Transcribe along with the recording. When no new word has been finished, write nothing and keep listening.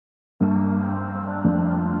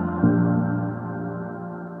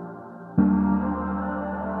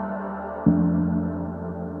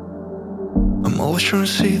always trying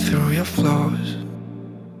to see through your flaws,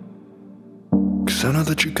 'cause I know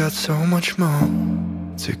that you got so much more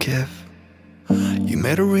to give. You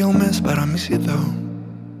made a real mess, but I miss you though,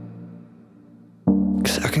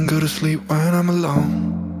 'cause I can go to sleep when I'm alone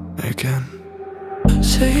again.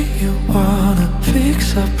 Say you wanna fix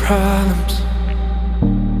our problems.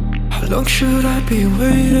 How long should I be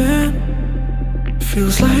waiting?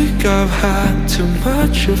 Feels like I've had too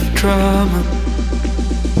much of drama,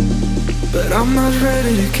 but I'm not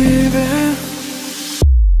ready to give in.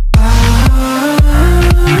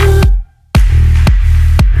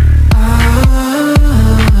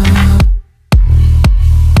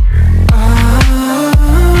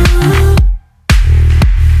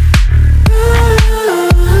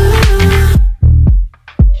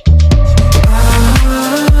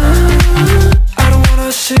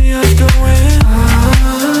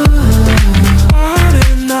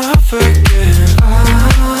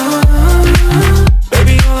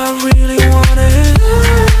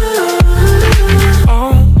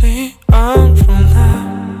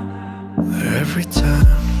 Every time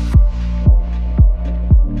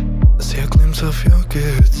I see a glimpse of your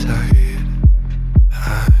good side,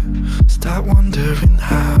 I start wondering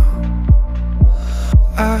how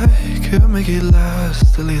I could make it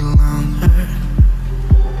last a little longer.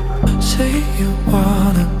 Say you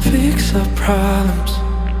wanna fix our problems.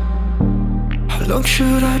 How long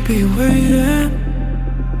should I be waiting?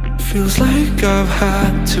 Feels like I've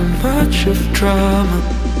had too much of drama,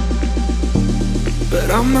 but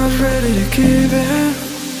I'm not ready to give in.